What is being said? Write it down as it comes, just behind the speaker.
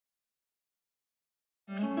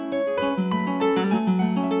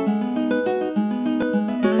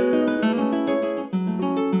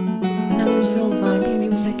Soul Vibe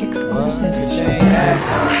Music exclusive.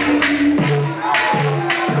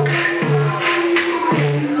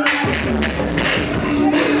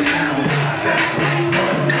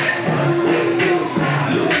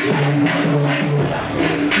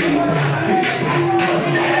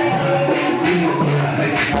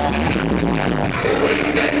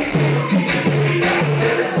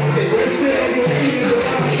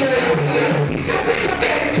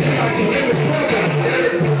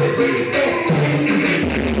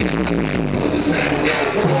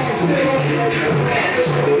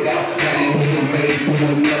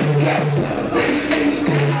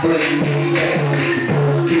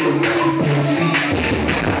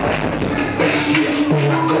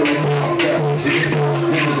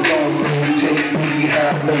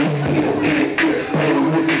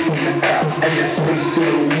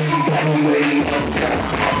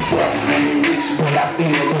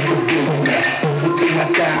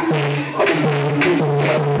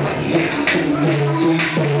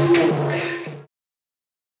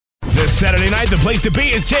 This Saturday night, the place to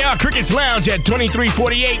be is JR Cricket's Lounge at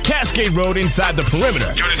 2348 Cascade Road inside the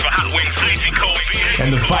perimeter. Join us for Hot Wings, Icy Cold Beer.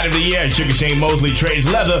 And the fight of the year, Sugar Shane Mosley trades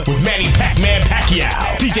leather with Manny Pac-Man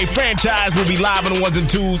Pacquiao. DJ Franchise will be live on the ones and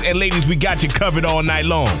twos, and ladies, we got you covered all night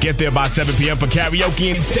long. Get there by 7 p.m. for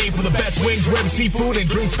karaoke and stay for the best wings, ribs, seafood, and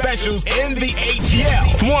drink specials in the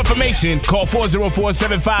ATL. For more information, call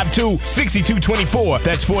 404-752-6224.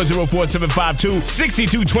 That's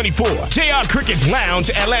 404-752-6224. JR Cricket's Lounge,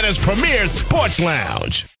 Atlanta's premier sports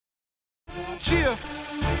lounge. Cheer.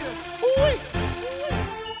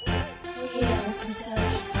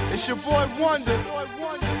 It's your boy Wonder.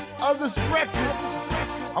 Others Records.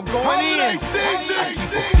 I'm going in.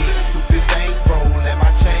 Stupid bankroll and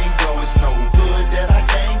my chain glow. It's no hood that I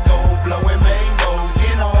can't go. Blowing mango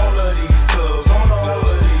in all of these clubs, on all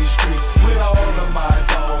of these streets, with all of my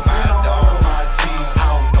dogs, my dog, my G. I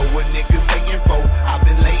don't know what niggas saying for. I've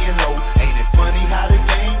been laying low. Ain't it funny how the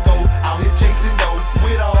game go? Out here chasing dough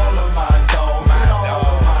with all of my dogs, my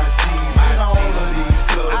dog, my G's, with all of these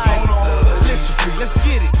clubs, on all of these streets. Let's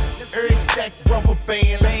get it. Every stack rubber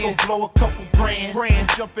band, let's go blow a couple grand.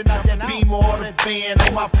 Jumping out that beam or that van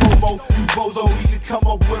on my promo. You bozos need to come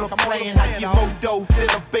up with a plan. I get more dough than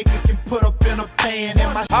a baker can put up in a pan.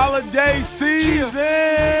 And my holiday season.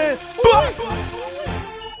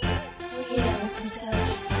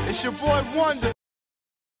 It's your boy Wonder.